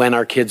when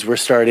our kids were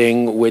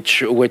starting,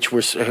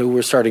 who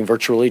were starting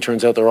virtually.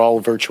 Turns out they're all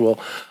virtual.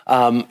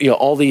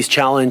 All these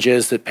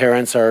challenges that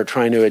parents are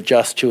trying to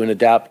adjust to and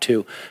adapt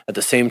to at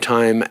the same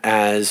time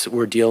as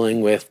we're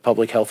dealing with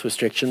public health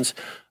restrictions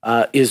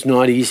is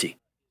not easy.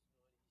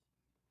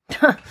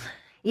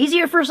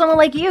 Easier for someone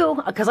like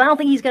you, because I don't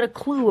think he's got a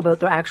clue about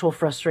the actual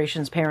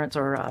frustrations parents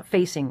are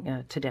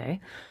facing today.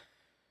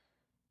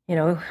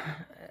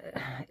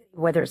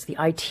 Whether it's the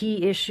IT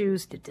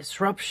issues, the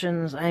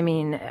disruptions,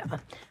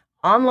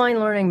 online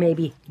learning may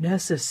be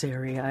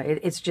necessary.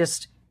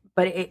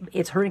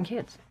 It's hurting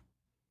kids.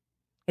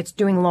 It's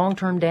doing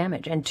long-term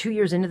damage. And 2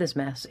 years into this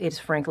mess, it's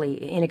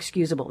frankly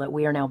inexcusable that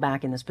we are now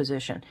back in this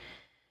position.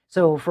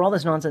 So for all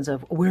this nonsense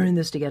of we're in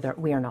this together,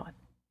 we are not.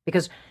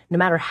 Because no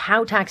matter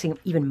how taxing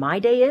even my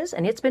day is,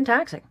 and it's been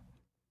taxing,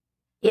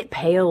 it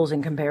pales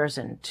in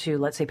comparison to,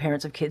 let's say,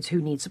 parents of kids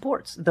who need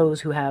supports,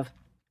 those who have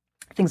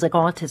things like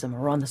autism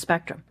or on the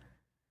spectrum,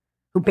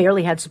 who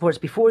barely had supports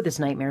before this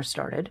nightmare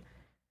started.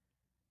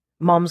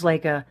 Moms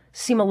like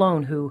C.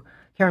 Malone, who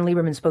Karen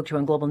Lieberman spoke to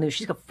on Global News.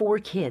 She's got 4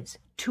 kids.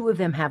 2 of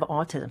them have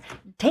autism.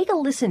 Take a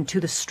listen to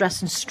the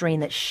stress and strain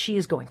that she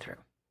is going through.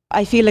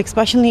 I feel like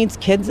special needs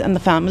kids and the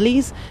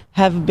families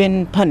have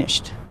been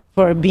punished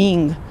for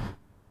being,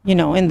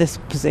 in this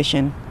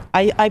position.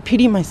 I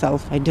pity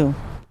myself, I do,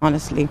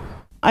 honestly.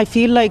 I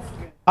feel like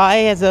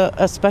I, as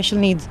a special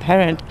needs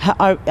parent,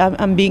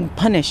 I'm being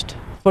punished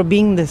for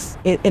being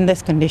in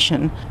this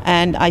condition.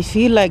 And I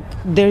feel like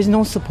there's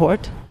no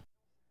support.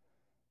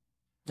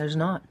 There's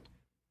not.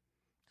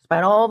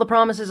 Despite all the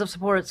promises of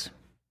supports,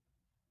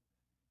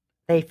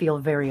 they feel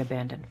very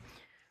abandoned.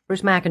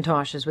 Bruce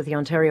McIntosh is with the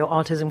Ontario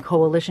Autism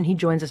Coalition. He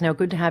joins us now.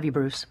 Good to have you,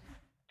 Bruce.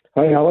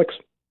 Hi, Alex.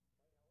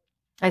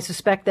 I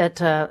suspect that,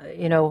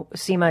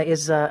 Seema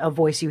is a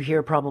voice you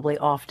hear probably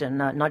often,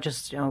 not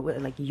just,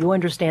 like you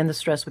understand the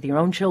stress with your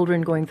own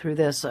children going through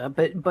this,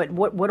 but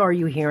what are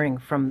you hearing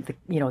from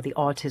the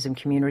autism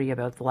community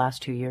about the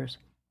last 2 years?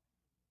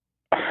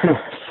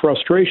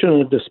 Frustration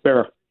and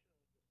despair.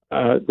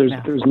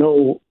 There's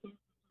no,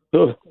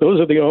 those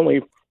are the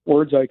only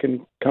words I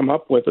can come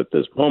up with at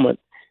this moment.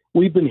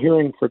 We've been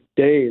hearing for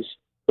days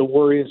the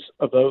worries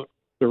about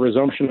the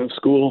resumption of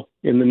school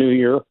in the new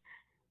year.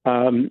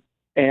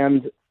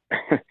 And,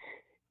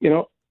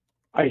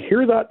 I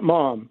hear that,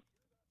 Mom,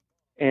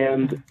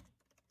 and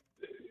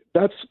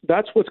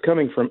that's what's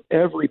coming from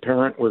every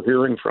parent we're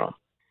hearing from.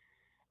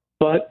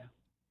 But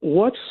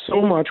what's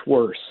so much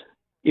worse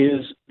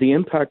is the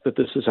impact that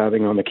this is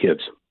having on the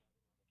kids.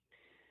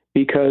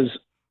 Because,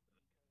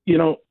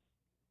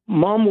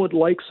 Mom would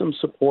like some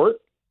support.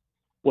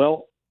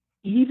 Well,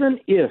 even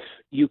if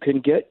you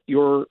can get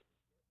your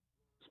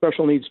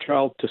special needs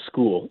child to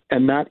school,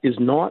 and that is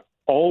not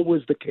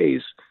always the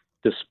case,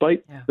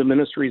 despite the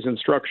ministry's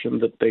instruction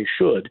that they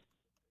should,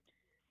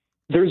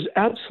 there's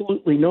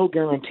absolutely no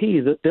guarantee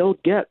that they'll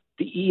get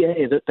the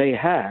EA that they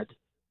had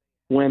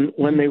when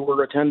they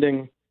were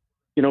attending,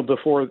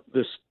 before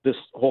this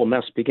whole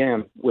mess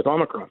began with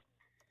Omicron.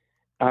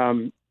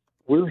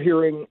 We're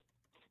hearing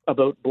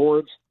about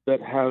boards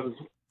that have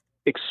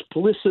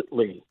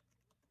explicitly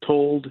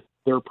told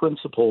their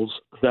principals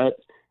that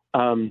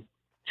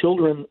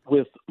children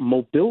with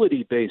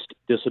mobility-based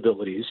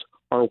disabilities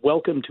are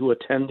welcome to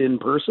attend in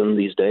person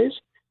these days,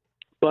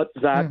 but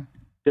that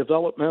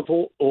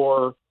developmental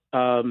or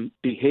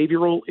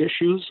behavioral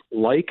issues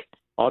like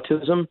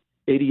autism,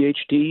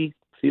 ADHD,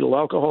 fetal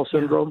alcohol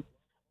syndrome,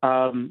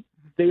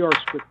 they are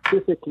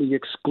specifically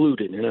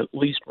excluded in at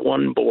least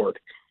one board.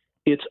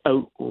 It's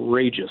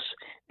outrageous,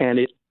 and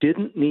it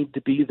didn't need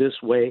to be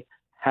this way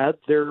had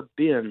there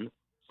been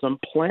some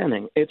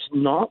planning. It's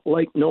not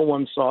like no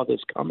one saw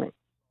this coming.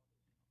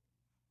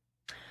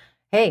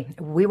 Hey,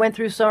 we went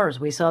through SARS.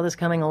 We saw this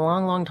coming a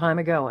long, long time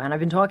ago. And I've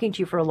been talking to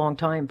you for a long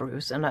time,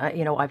 Bruce. And,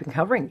 I've been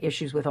covering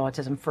issues with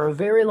autism for a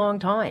very long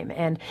time.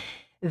 And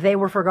they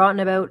were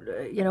forgotten about,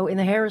 in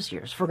the Harris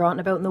years, forgotten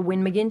about in the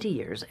Wynne McGuinty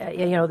years.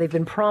 They've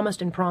been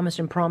promised and promised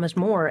and promised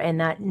more. And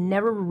that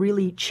never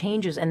really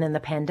changes. And then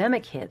the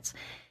pandemic hits.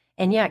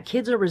 And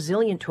kids are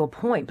resilient to a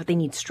point, but they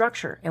need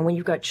structure. And when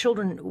you've got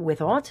children with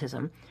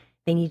autism,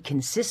 they need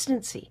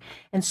consistency.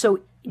 And so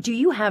do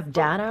you have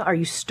data? Are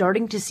you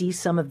starting to see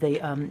some of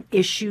the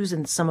issues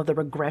and some of the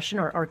regression?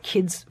 Are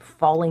kids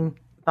falling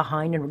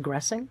behind and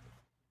regressing?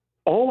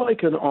 All I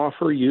can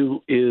offer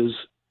you is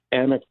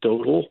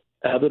anecdotal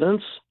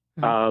evidence,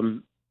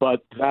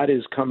 but that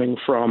is coming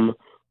from,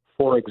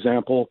 for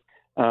example,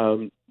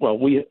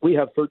 we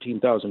have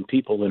 13,000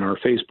 people in our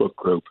Facebook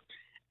group,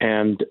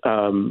 and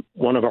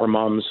one of our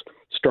moms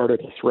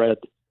started a thread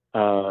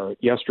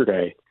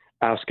yesterday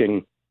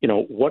asking,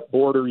 what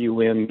board are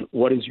you in?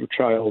 What is your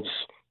child's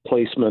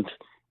placement?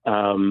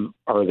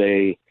 Are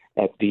they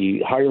at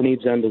the higher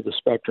needs end of the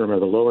spectrum or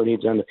the lower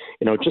needs end?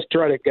 Just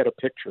try to get a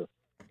picture.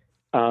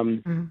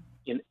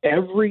 In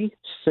every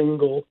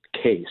single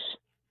case,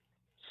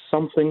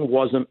 something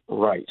wasn't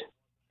right.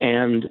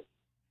 And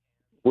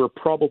we're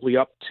probably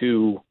up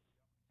to,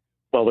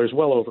 there's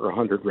well over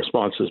 100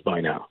 responses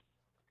by now.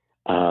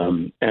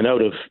 And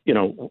out of,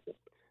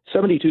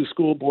 72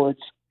 school boards,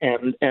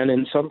 and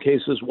in some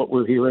cases what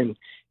we're hearing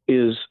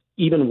is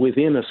even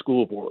within a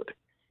school board,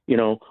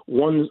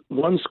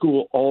 one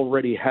school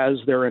already has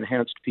their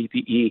enhanced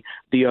PPE,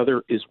 the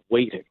other is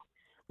waiting.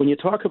 When you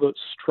talk about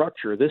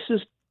structure, this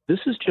is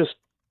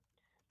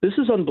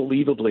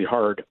unbelievably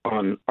hard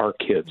on our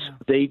kids.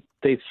 Yeah.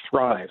 They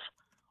thrive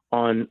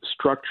on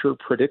structure,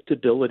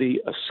 predictability,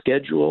 a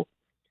schedule,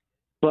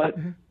 but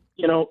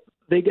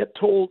they get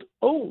told,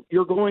 "Oh,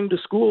 you're going to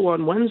school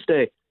on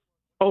Wednesday."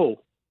 "Oh,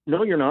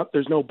 no, you're not.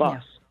 There's no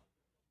bus."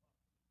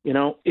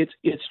 Yeah.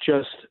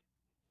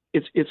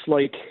 It's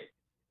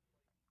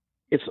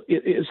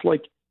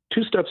like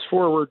 2 steps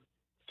forward,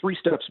 3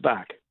 steps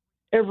back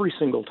every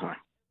single time.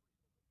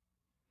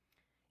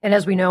 And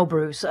as we know,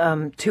 Bruce,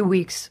 2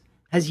 weeks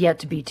has yet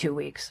to be 2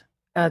 weeks.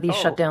 These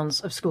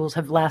shutdowns of schools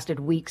have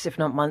lasted weeks, if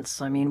not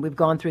months. I mean, we've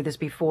gone through this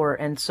before.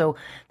 And so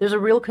there's a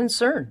real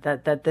concern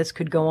that this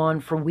could go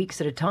on for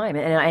weeks at a time.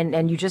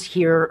 And you just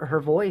hear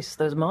her voice,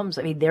 those moms.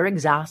 I mean, they're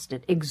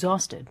exhausted.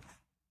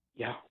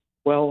 Yeah.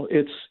 Well,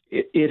 it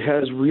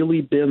has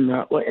really been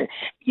that way.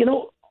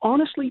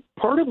 Honestly,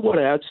 part of what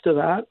adds to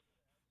that,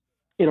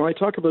 I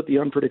talk about the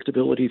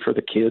unpredictability for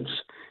the kids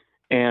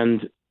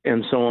and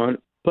so on,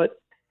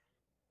 but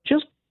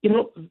just,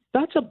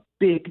 that's a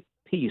big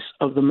piece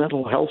of the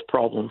mental health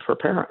problem for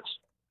parents.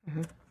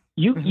 Mm-hmm.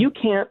 You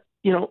can't,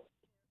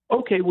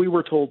 okay, we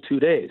were told 2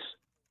 days,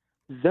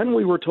 then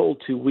we were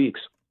told 2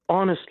 weeks.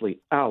 Honestly,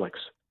 Alex,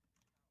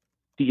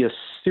 do you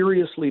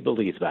seriously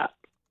believe that?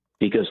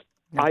 Because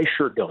I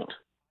sure don't.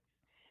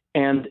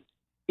 And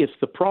if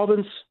the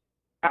province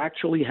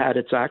actually had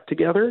its act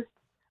together,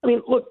 I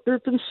mean, look, there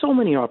have been so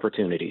many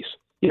opportunities.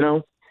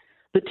 The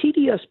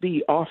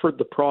TDSB offered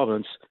the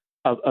province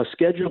a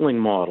scheduling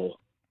model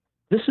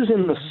This is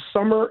in the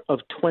summer of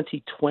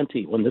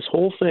 2020 when this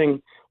whole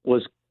thing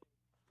was,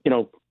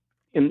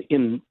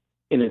 in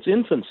its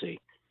infancy.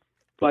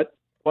 But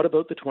what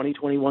about the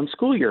 2021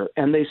 school year?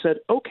 And they said,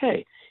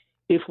 okay,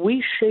 if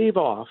we shave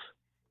off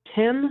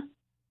 10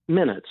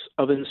 minutes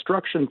of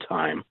instruction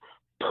time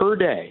per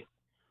day,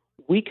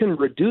 we can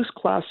reduce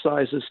class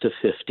sizes to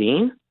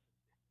 15,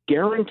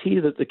 guarantee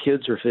that the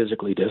kids are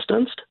physically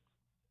distanced.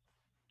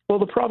 Well,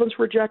 the province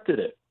rejected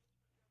it.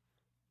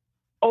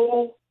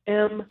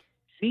 OMG.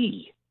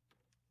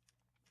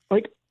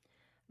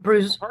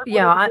 Bruce, I'm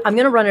going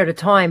to run out of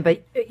time,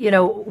 but,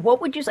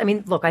 what would you say? I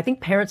mean, look, I think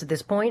parents at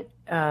this point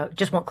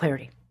just want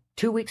clarity.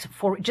 2 weeks,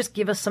 just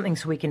give us something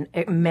so we can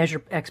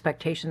measure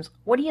expectations.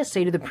 What do you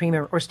say to the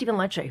Premier or Stephen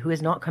Lecce, who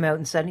has not come out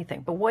and said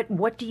anything? But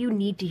what do you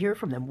need to hear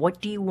from them? What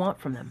do you want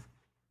from them?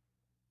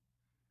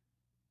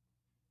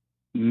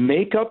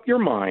 Make up your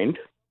mind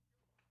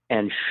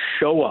and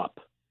show up.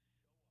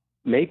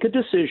 Make a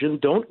decision.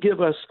 Don't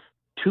give us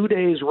 2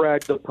 days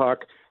rag the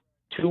puck,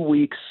 2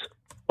 weeks,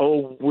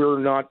 we're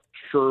not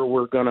sure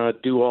we're going to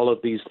do all of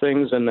these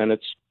things, and then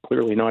it's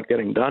clearly not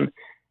getting done.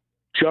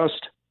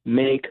 Just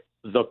make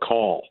the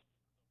call.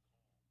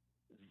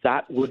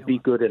 That would be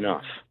good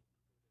enough.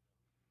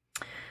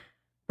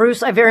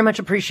 Bruce, I very much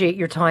appreciate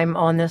your time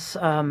on this.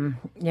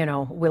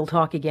 We'll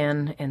talk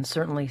again and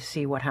certainly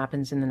see what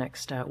happens in the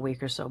next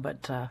week or so,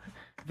 but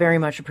very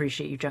much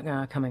appreciate you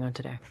coming on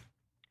today.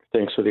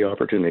 Thanks for the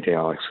opportunity,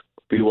 Alex.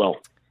 Be well.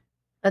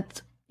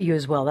 That's you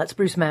as well. That's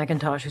Bruce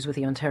McIntosh, who's with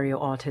the Ontario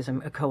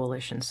Autism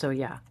Coalition. So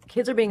yeah,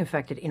 kids are being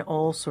affected in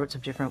all sorts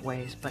of different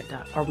ways, but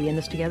are we in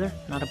this together?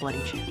 Not a bloody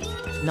chance.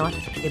 Not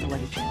a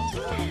bloody chance.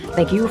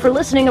 Thank you for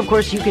listening. Of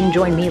course, you can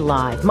join me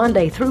live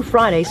Monday through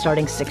Friday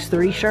starting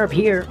 6:30 sharp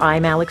here.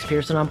 I'm Alex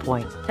Pearson on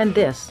Point, and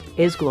this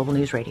is Global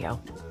News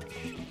Radio.